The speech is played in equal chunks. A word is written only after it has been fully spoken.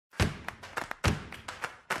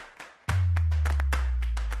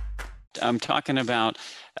I'm talking about.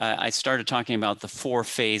 I started talking about the four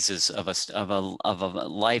phases of a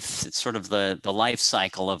life, sort of the life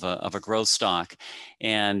cycle of a growth stock,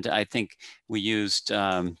 and I think we used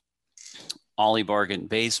Ollie Bargain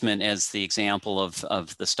basement as the example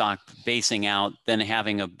of the stock basing out, then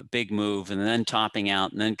having a big move, and then topping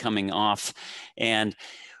out, and then coming off. And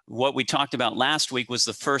what we talked about last week was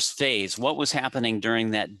the first phase. What was happening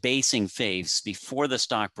during that basing phase before the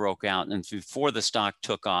stock broke out and before the stock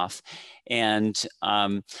took off? And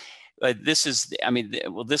this is, I mean,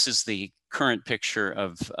 well, this is the current picture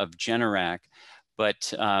of Generac.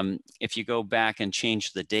 But if you go back and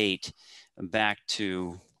change the date back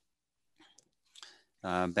to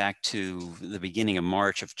the beginning of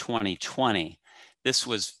March of 2020. This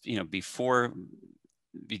was, before.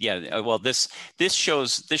 Yeah, well, this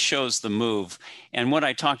shows the move, and what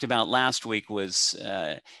I talked about last week was,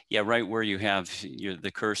 right where you have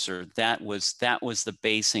the cursor. That was the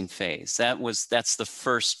basing phase. That's the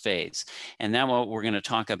first phase, and now what we're going to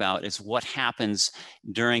talk about is what happens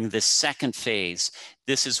during the second phase.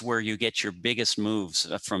 This is where you get your biggest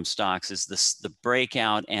moves from stocks. Is the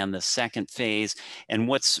breakout and the second phase, and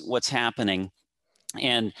what's happening.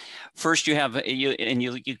 And first, you have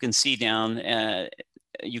you can see down.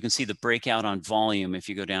 You can see the breakout on volume if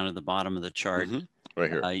you go down to the bottom of the chart.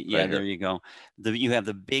 Right here. Yeah, there you go. You have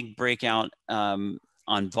the big breakout on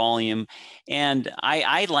volume, and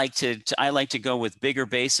I like to go with bigger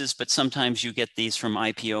bases, but sometimes you get these from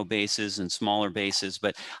IPO bases and smaller bases.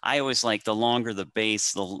 But I always like the longer the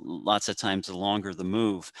base, lots of times the longer the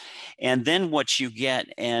move. And then what you get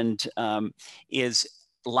is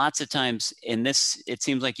lots of times in this, it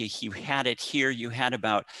seems like you had it here. You had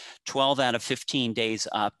about 12 out of 15 days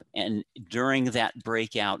up, and during that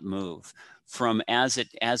breakout move, from as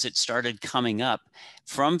it started coming up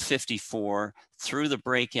from 54 through the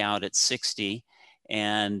breakout at 60,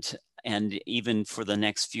 and even for the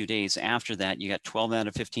next few days after that, you got 12 out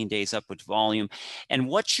of 15 days up with volume. And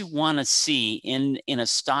what you want to see in a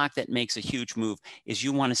stock that makes a huge move is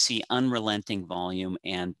you want to see unrelenting volume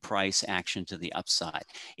and price action to the upside.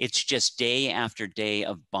 It's just day after day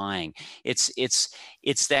of buying. It's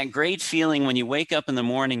that great feeling when you wake up in the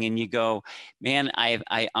morning and you go, man,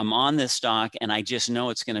 I'm on this stock and I just know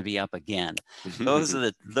it's going to be up again. Those are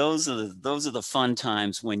the fun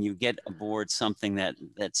times when you get aboard something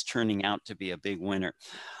that's turning out to be a big winner.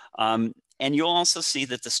 And you'll also see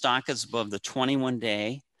that the stock is above the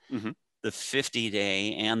 21-day, the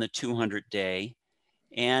 50-day, and the 200-day.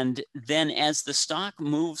 And then as the stock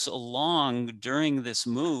moves along during this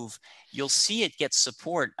move, you'll see it get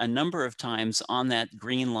support a number of times on that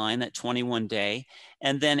green line, that 21-day.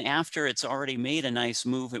 And then after it's already made a nice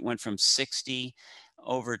move, it went from 60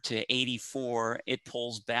 over to 84, it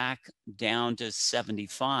pulls back down to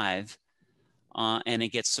 75. And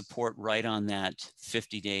it gets support right on that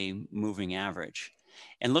 50-day moving average.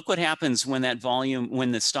 And look what happens when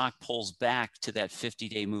when the stock pulls back to that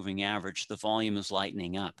 50-day moving average, the volume is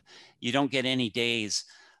lightening up. You don't get any days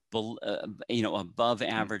above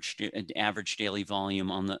average daily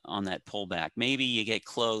volume on that pullback. Maybe you get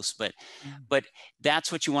close, but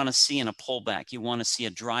that's what you want to see in a pullback. You want to see a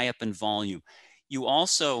dry up in volume. You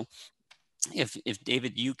also, if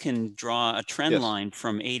David, you can draw a trend line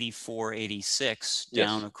from 84, 86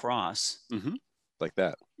 down across. Like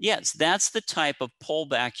that. Yes, that's the type of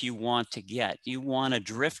pullback you want to get. You want a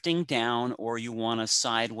drifting down, or you want a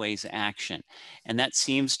sideways action. And that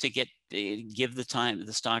seems to give the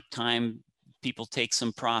stock time. People take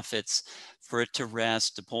some profits for it to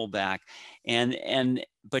rest, to pull back.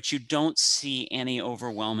 But you don't see any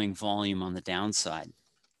overwhelming volume on the downside.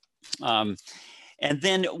 And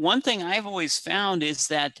then one thing I've always found is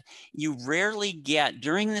that you rarely get,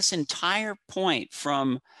 during this entire point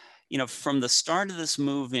from the start of this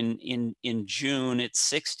move in June at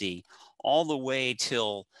 60, all the way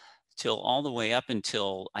all the way up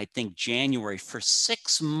until I think January, for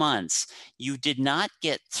 6 months, you did not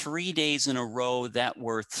get 3 days in a row that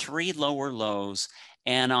were 3 lower lows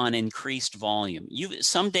and on increased volume.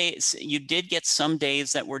 Some days you did get some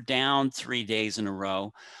days that were down 3 days in a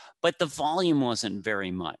row, but the volume wasn't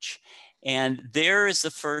very much. And there is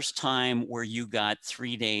the first time where you got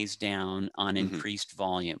 3 days down on increased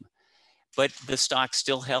volume. But the stock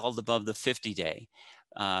still held above the 50-day.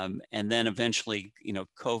 And then eventually,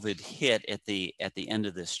 COVID hit at the end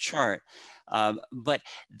of this chart. But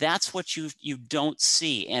that's what you don't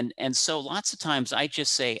see. And so lots of times I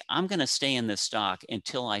just say, I'm going to stay in this stock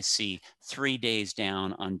until I see 3 days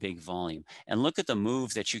down on big volume. And look at the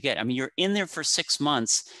move that you get. I mean, you're in there for 6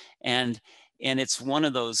 months, and it's one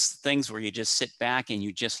of those things where you just sit back and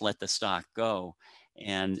you just let the stock go.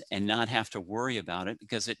 and not have to worry about it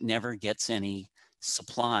because it never gets any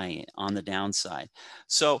supply on the downside.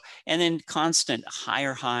 So, and then constant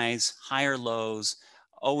higher highs, higher lows,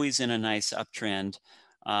 always in a nice uptrend.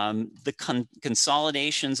 The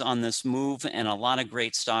consolidations on this move and a lot of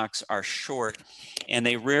great stocks are short, and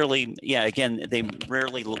they rarely, again, they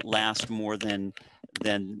rarely last more than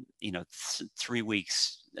 3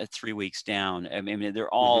 weeks. 3 weeks down. I mean,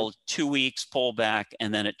 they're all 2 weeks pull back,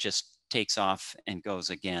 and then it just takes off and goes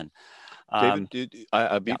again. David,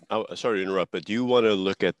 sorry to interrupt, but do you want to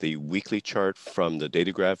look at the weekly chart from the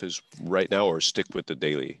data graph right now, or stick with the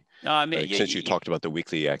daily? Since you talked about the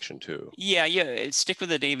weekly action too. Yeah, stick with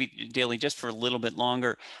the daily just for a little bit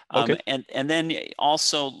longer. Okay. And then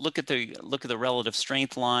also look at the relative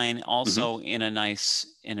strength line, also in a nice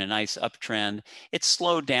uptrend. It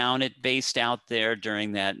slowed down. It based out there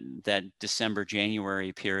during that December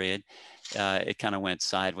January period. It kind of went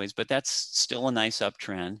sideways, but that's still a nice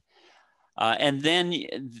uptrend. And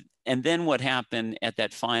then what happened at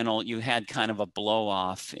that final, you had kind of a blow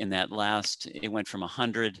off in that last, it went from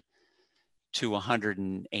 100 to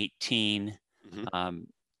 118.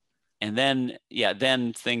 And then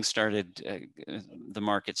things started, the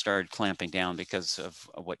market started clamping down because of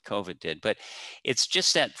what COVID did. But it's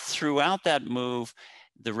just that throughout that move,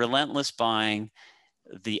 the relentless buying,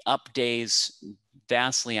 the up days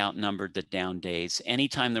vastly outnumbered the down days.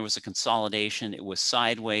 Anytime there was a consolidation, it was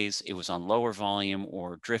sideways, it was on lower volume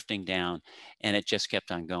or drifting down, and it just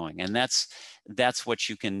kept on going. And that's what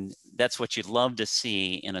you'd love to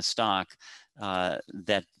see in a stock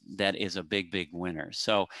that is a big winner.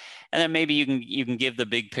 So, and then maybe you can give the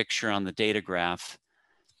big picture on the data graph.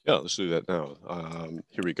 Yeah, let's do that now.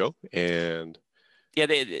 Here we go. And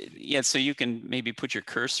so you can maybe put your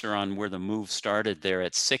cursor on where the move started there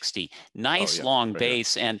at 60. Nice long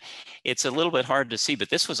base, and it's a little bit hard to see, but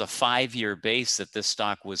this was a 5-year base that this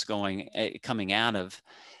stock was coming out of.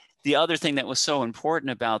 The other thing that was so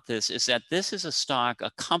important about this is that this is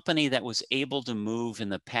a company that was able to move in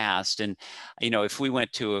the past. And, if we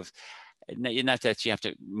went to not that you have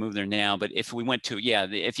to move there now, but if we went to,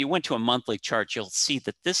 if you went to a monthly chart, you'll see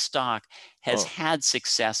that this stock has had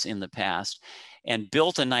success in the past and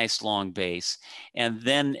built a nice long base, and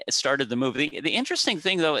then started the move. The interesting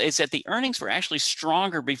thing, though, is that the earnings were actually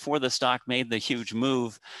stronger before the stock made the huge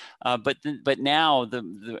move, but now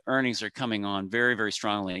the earnings are coming on very, very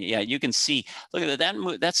strongly. Yeah, you can see, look at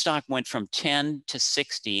that stock went from 10 to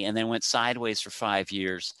 60 and then went sideways for 5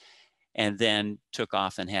 years and then took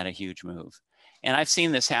off and had a huge move. And I've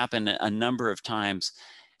seen this happen a number of times.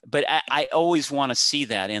 But I always want to see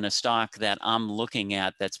that in a stock that I'm looking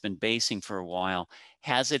at that's been basing for a while.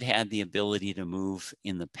 Has it had the ability to move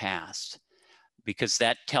in the past? Because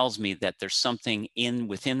that tells me that there's something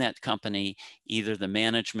within that company, either the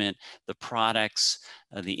management, the products,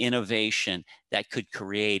 the innovation, that could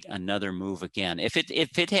create another move again. If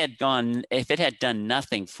it had done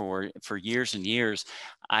nothing for years and years,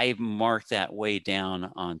 I marked that way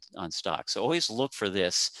down on stocks. So always look for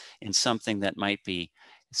this in something that might be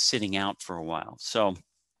sitting out for a while. So,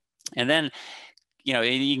 and then, you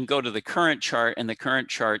can go to the current chart, and the current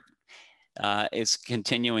chart is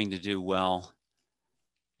continuing to do well.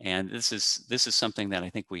 And this is something that I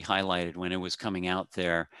think we highlighted when it was coming out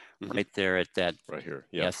there, right there at that right here,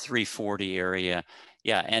 340 area.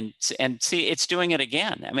 Yeah, and see, it's doing it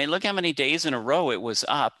again. I mean, look how many days in a row it was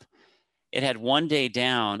up. It had 1 day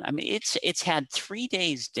down. I mean, it's had 3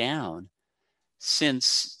 days down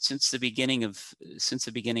since the beginning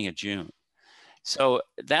of June. So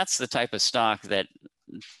that's the type of stock that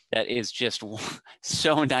is just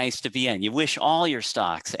so nice to be in. You wish all your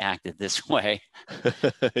stocks acted this way.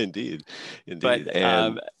 Indeed. But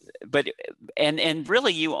and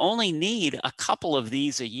really, you only need a couple of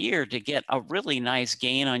these a year to get a really nice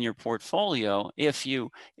gain on your portfolio if you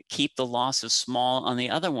keep the losses small on the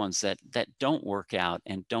other ones that don't work out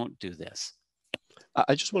and don't do this.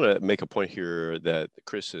 I just want to make a point here that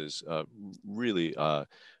Chris has really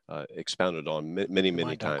expounded on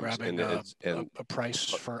many times. And a price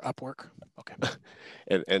for Upwork. Okay.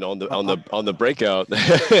 and on the breakout,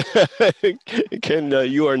 Ken,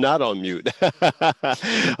 you are not on mute.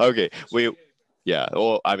 Okay.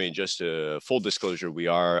 Well, I mean, just full disclosure, we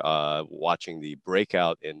are watching the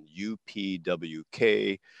breakout in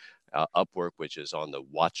UPWK. Upwork, which is on the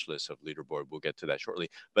watch list of Leaderboard. We'll get to that shortly.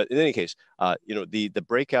 But in any case, the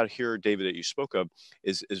breakout here, David, that you spoke of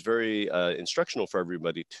is very instructional for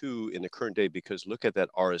everybody too in the current day, because look at that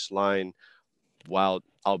RS line. While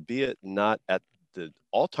albeit not at the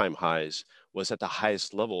all-time highs, was at the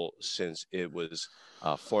highest level since it was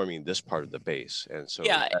forming this part of the base. And so,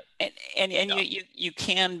 Yeah, that, and yeah. you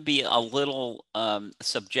can be a little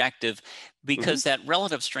subjective because that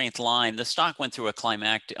relative strength line, the stock went through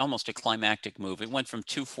almost a climactic move. It went from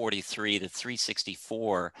 243 to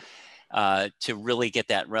 364 to really get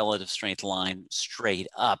that relative strength line straight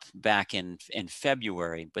up back in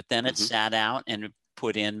February. But then it sat out and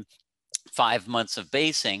put in 5 months of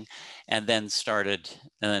basing, and then started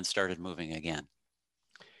moving again.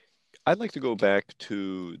 I'd like to go back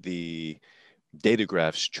to the data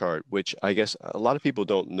graphs chart, which I guess a lot of people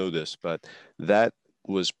don't know this, but that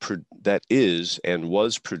that is and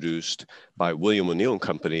was produced by William O'Neil and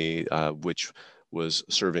Company, which was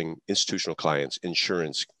serving institutional clients,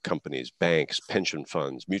 insurance companies, banks, pension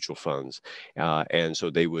funds, mutual funds, and so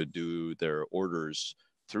they would do their orders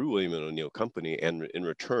through William and O'Neil Company, and in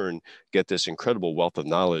return get this incredible wealth of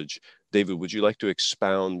knowledge. David, would you like to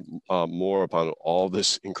expound more upon all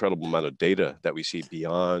this incredible amount of data that we see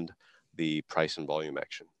beyond the price and volume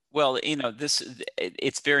action? Well,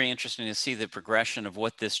 it's very interesting to see the progression of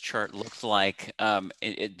what this chart looked like.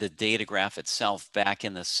 The data graph itself back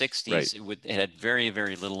in the 60s, right. It had very,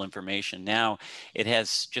 very little information. Now it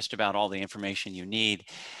has just about all the information you need.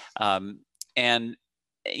 And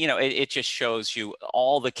it just shows you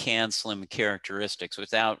all the CAN-SLIM characteristics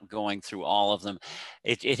without going through all of them.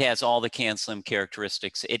 It has all the CAN-SLIM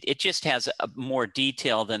characteristics. It just has a more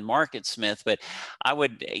detail than MarketSmith, but I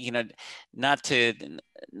would, not to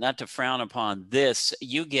frown upon this,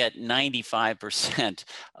 you get 95%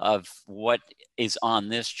 of what is on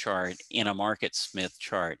this chart in a MarketSmith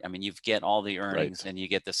chart. I mean, you get all the earnings and you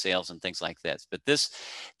get the sales and things like this. But this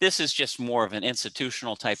is just more of an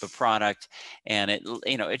institutional type of product, and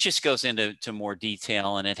it just goes into more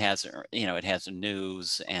detail, and it has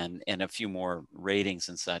news and a few more ratings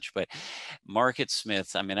and such. But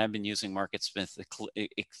MarketSmith, I mean, I've been using MarketSmith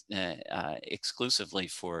exclusively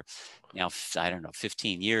for now, I don't know,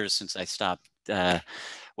 15 years since I stopped.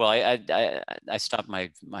 Well, I stopped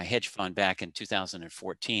my hedge fund back in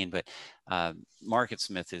 2014, but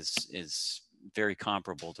MarketSmith is very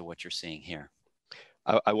comparable to what you're seeing here.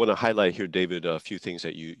 I want to highlight here, David, a few things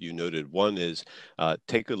that you noted. One is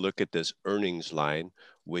take a look at this earnings line,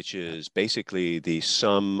 which is basically the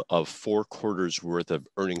sum of 4 quarters worth of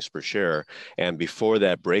earnings per share. And before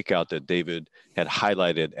that breakout that David had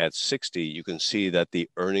highlighted at 60, you can see that the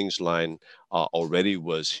earnings line already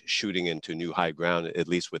was shooting into new high ground, at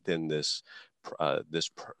least within this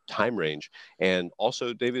time range. And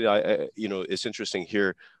also, David, it's interesting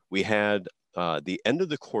here. We had the end of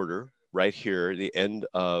the quarter right here, the end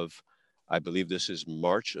of, I believe this is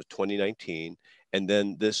March of 2019. And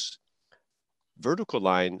then this vertical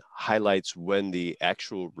line highlights when the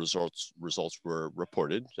actual results were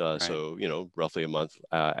reported. So, roughly a month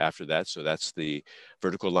after that. So that's the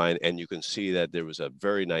vertical line. And you can see that there was a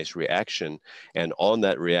very nice reaction. And on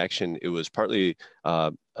that reaction, it was partly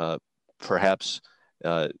perhaps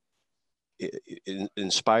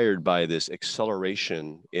inspired by this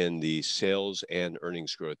acceleration in the sales and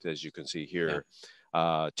earnings growth, as you can see here.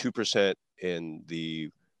 2% in the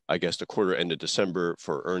quarter ended December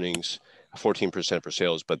for earnings, 14% for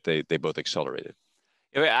sales, but they both accelerated.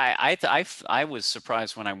 I was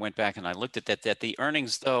surprised when I went back and I looked at that the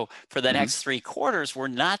earnings, though, for the next 3 quarters were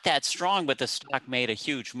not that strong, but the stock made a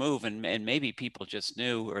huge move, and maybe people just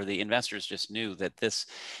knew, or the investors just knew, that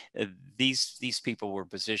these people were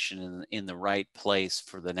positioned in the right place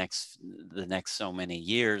for the next so many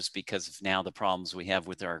years, because of now the problems we have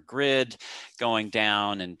with our grid going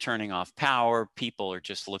down and turning off power. People are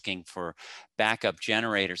just looking for backup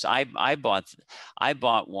generators. I bought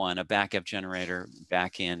a backup generator back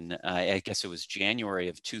in I guess it was January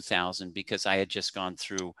of 2000, because I had just gone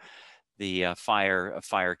through the fire. A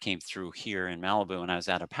fire came through here in Malibu, and I was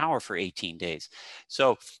out of power for 18 days.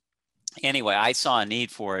 So anyway, I saw a need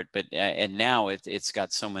for it, but and now it's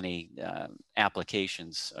got so many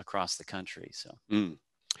applications across the country. So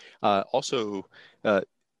also,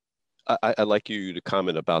 I'd like you to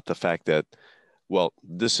comment about the fact that, well,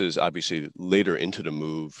 this is obviously later into the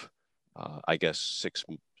move, I guess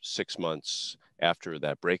six months after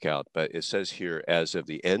that breakout, but it says here, as of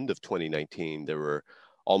the end of 2019, there were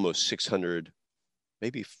almost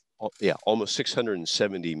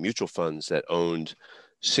 670 mutual funds that owned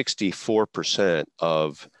 64%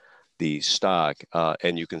 of the stock.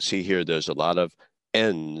 And you can see here, there's a lot of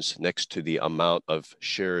N's next to the amount of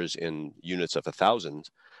shares in units of 1,000.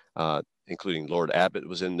 Including Lord Abbott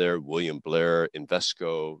was in there, William Blair,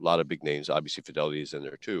 Invesco, a lot of big names. Obviously, Fidelity is in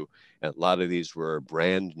there too. And a lot of these were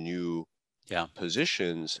brand new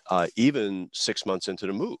positions, even 6 months into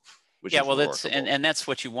the move. which Yeah, is well, that's remarkable. and that's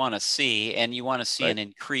what you want to see, and you want to see Right. an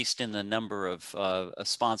increase in the number of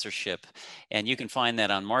sponsorship, and you can find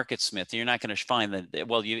that on MarketSmith. You're not going to find the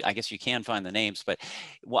well, I guess you can find the names, but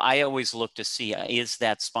well, I always look to see is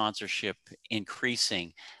that sponsorship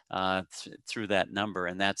increasing through that number,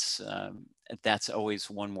 and that's always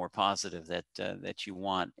one more positive that that you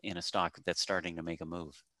want in a stock that's starting to make a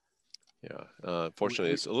move. Yeah,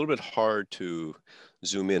 fortunately, it's a little bit hard to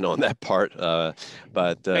zoom in on that part,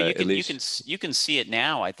 but No, at least, you can see it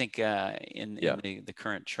now. I think yeah. in the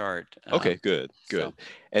current chart. Okay, good, good. So.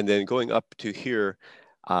 And then going up to here,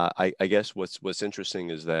 I guess what's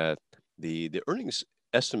interesting is that the earnings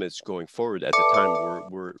estimates going forward at the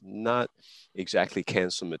time were not exactly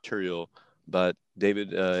canceled material. But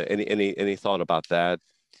David, any thought about that?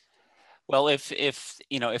 Well, if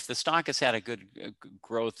you know if the stock has had a good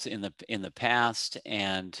growth in the past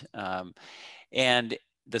and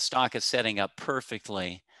the stock is setting up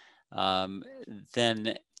perfectly,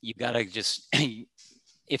 then you got to just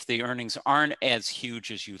if the earnings aren't as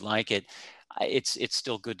huge as you like it, it's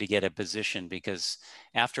still good to get a position because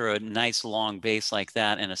after a nice long base like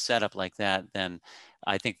that and a setup like that, then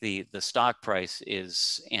I think the stock price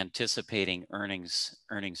is anticipating earnings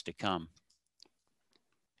to come.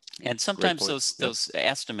 And Great sometimes point. Yep. those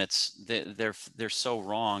estimates they're so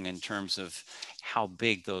wrong in terms of how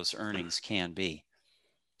big those earnings can be.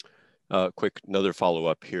 Quick, another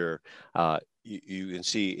follow-up here. You can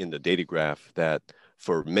see in the data graph that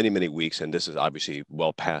for many weeks, and this is obviously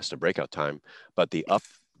well past the breakout time, but the up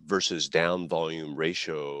versus down volume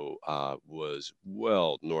ratio was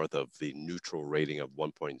well north of the neutral rating of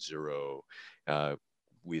 1.0.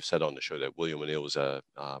 We've said on the show that William O'Neil is a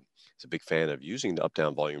big fan of using the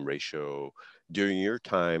up-down volume ratio. During your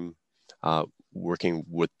time working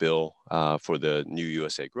with Bill for the New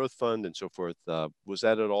USA Growth Fund and so forth, was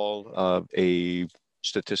that at all a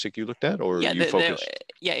statistic you looked at, or Yeah, you focused?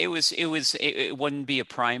 yeah, it wouldn't be a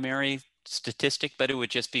primary statistic, but it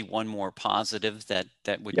would just be one more positive that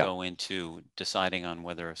would Yeah, go into deciding on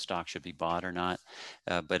whether a stock should be bought or not.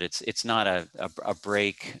 But it's not a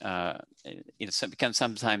break. Because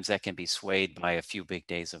sometimes that can be swayed by a few big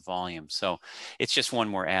days of volume. So it's just one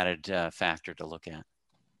more added factor to look at.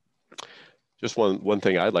 just one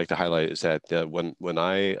thing I'd like to highlight is that when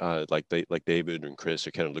I like David and Chris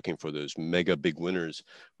are kind of looking for those mega big winners,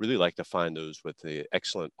 really like to find those with the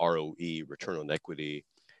excellent ROE, return on equity,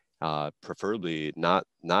 preferably not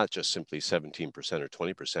just simply 17% or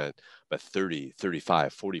 20%, but 30,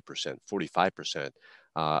 35, 40%, 45%.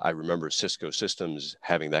 I remember Cisco Systems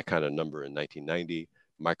having that kind of number in 1990,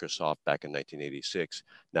 Microsoft back in 1986.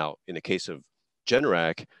 Now, in the case of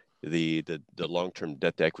Generac, the long-term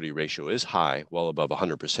debt to equity ratio is high, well above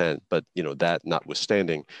 100%. But that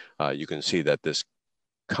notwithstanding, you can see that this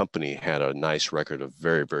company had a nice record of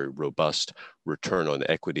very robust return on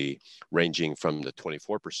equity, ranging from the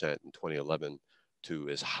 24% in 2011 to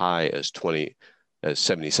as high as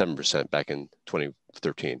 77% back in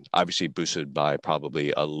 2013. Obviously boosted by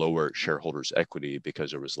probably a lower shareholders' equity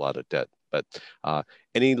because there was a lot of debt. But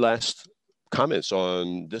any last comments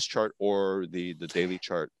on this chart or the daily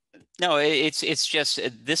chart? No, it's just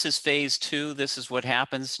this is phase 2. This is what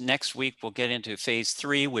happens. Next week we'll get into phase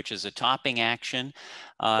 3, which is a topping action,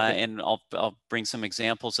 Okay. and I'll bring some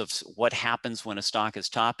examples of what happens when a stock is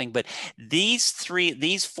topping. But these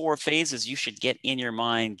 4 phases you should get in your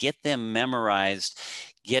mind, get them memorized,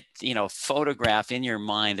 get photograph in your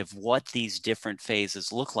mind of what these different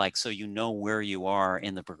phases look like, so you know where you are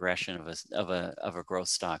in the progression of a growth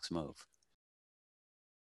stocks move.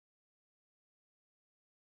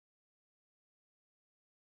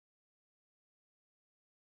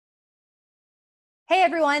 Hey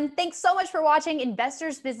everyone, thanks so much for watching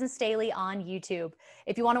Investors Business Daily on YouTube.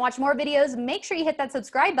 If you want to watch more videos, make sure you hit that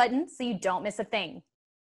subscribe button so you don't miss a thing.